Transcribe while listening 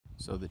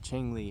So the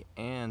Changli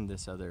and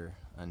this other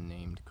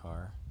unnamed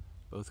car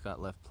both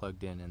got left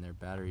plugged in and their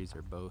batteries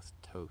are both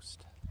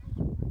toast.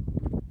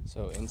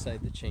 So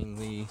inside the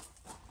Changli,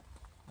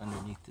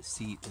 underneath the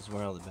seat is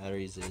where all the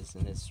batteries is,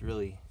 and it's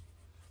really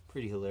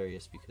pretty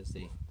hilarious because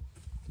they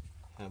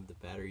have the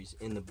batteries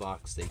in the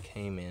box they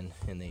came in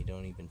and they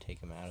don't even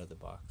take them out of the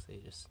box. They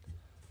just,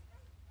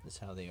 that's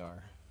how they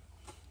are.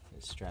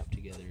 It's strapped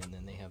together and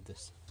then they have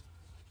this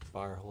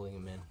bar holding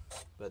them in.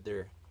 But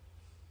they're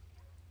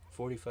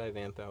 45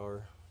 amp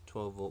hour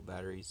 12 volt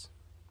batteries.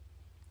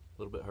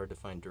 A little bit hard to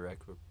find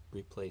direct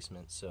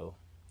replacements, so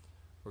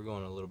we're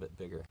going a little bit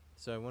bigger.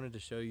 So I wanted to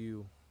show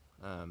you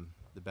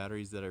the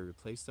batteries that I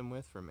replaced them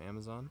with from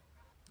Amazon.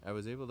 I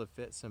was able to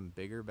fit some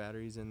bigger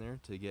batteries in there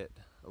to get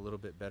a little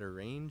bit better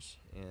range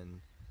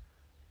and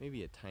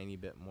maybe a tiny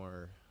bit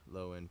more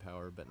low end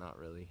power, but not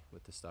really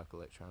with the stock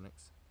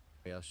electronics.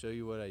 Okay, I'll show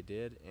you what I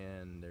did,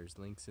 and there's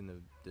links in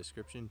the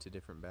description to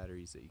different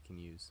batteries that you can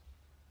use.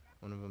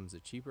 One of them is a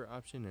cheaper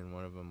option and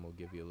one of them will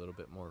give you a little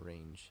bit more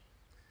range.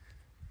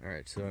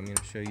 Alright, so I'm going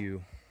to show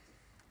you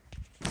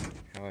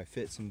how I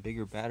fit some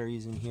bigger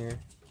batteries in here.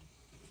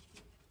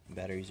 The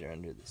batteries are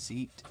under the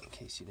seat, in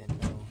case you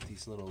didn't know.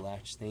 These little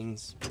latch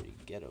things, pretty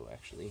ghetto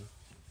actually.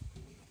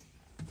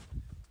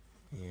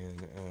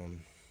 And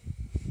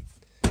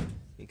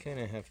you kind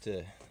of have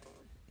to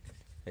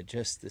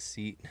adjust the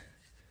seat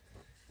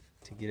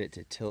to get it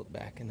to tilt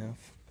back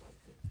enough.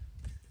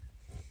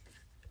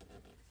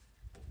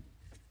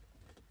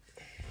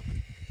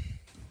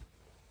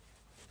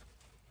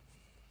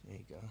 There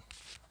you go.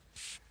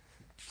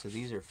 So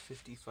these are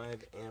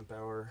 55 amp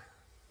hour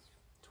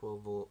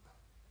 12 volt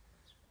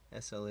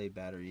SLA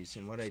batteries,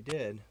 and what I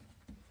did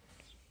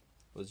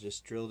was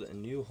just drilled a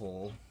new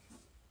hole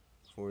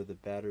for the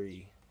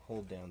battery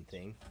hold down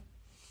thing.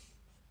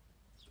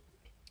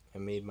 I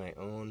made my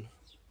own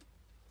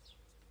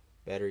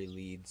battery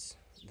leads.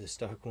 The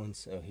stock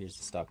ones, oh here's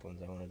the stock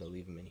ones, I wanted to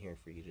leave them in here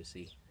for you to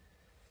see.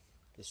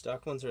 The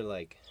stock ones are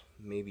like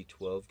maybe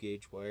 12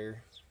 gauge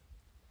wire.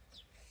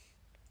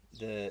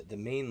 The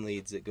main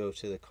leads that go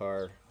to the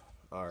car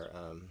are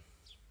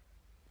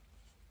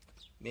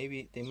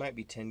maybe, they might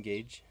be 10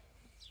 gauge.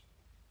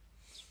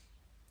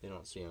 They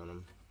don't say on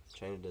them.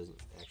 China doesn't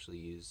actually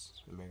use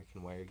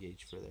American wire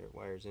gauge for their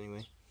wires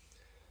anyway.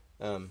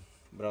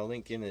 But I'll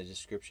link in the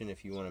description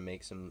if you want to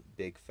make some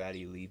big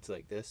fatty leads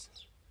like this.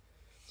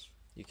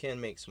 You can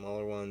make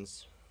smaller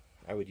ones.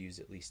 I would use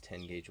at least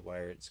 10 gauge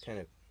wire. It's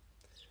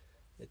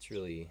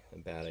really a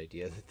bad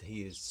idea that they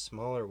use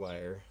smaller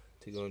wire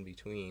to go in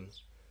between.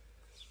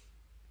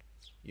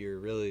 You're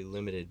really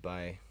limited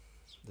by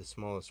the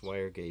smallest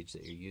wire gauge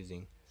that you're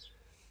using.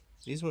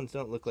 These ones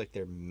don't look like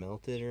they're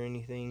melted or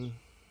anything,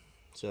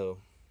 so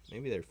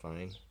maybe they're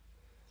fine.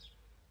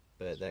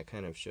 But that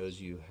kind of shows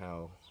you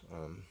how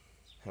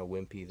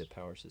wimpy the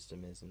power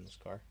system is in this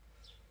car,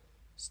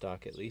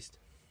 stock at least.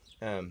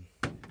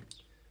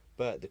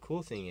 But the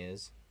cool thing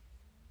is,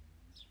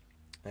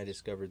 I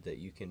discovered that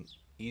you can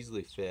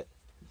easily fit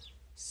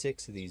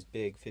 6 of these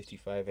big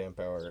 55 amp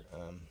hour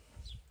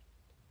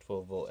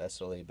 12 volt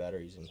SLA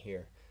batteries in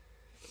here.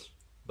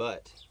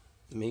 But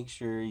make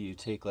sure you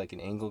take like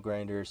an angle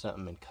grinder or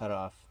something and cut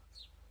off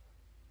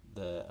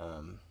the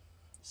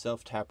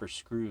self-tapper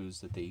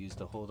screws that they use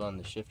to hold on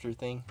the shifter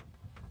thing.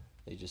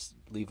 They just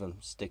leave them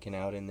sticking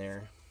out in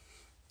there.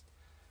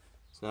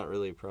 It's not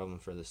really a problem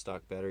for the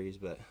stock batteries,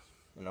 but,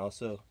 and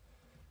also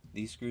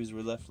these screws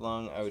were left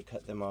long. I would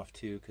cut them off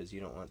too, because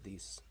you don't want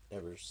these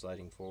ever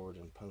sliding forward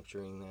and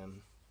puncturing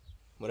them.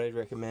 What I'd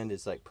recommend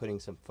is like putting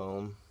some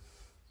foam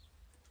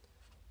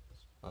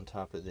on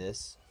top of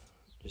this,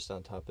 just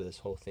on top of this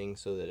whole thing,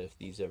 so that if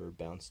these ever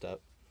bounced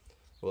up,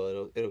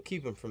 well, it'll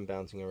keep them from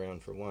bouncing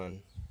around for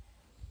one,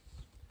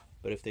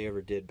 but if they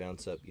ever did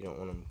bounce up, you don't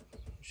want them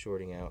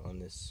shorting out on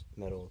this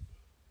metal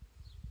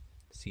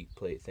seat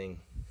plate thing.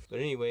 But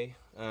anyway,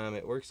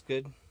 it works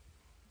good.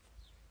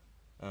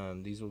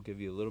 These will give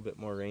you a little bit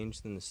more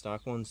range than the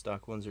stock ones.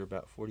 Stock ones are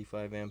about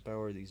 45 amp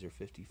hour, these are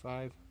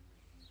 55.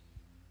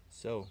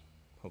 So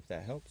hope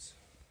that helps.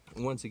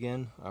 Once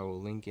again, I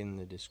will link in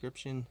the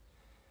description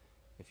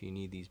if you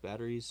need these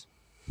batteries.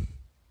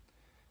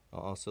 I'll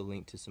also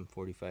link to some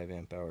 45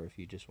 amp hour if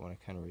you just want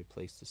to kind of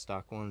replace the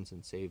stock ones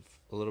and save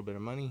a little bit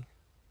of money.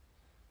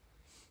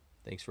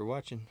 Thanks for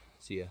watching.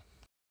 See ya.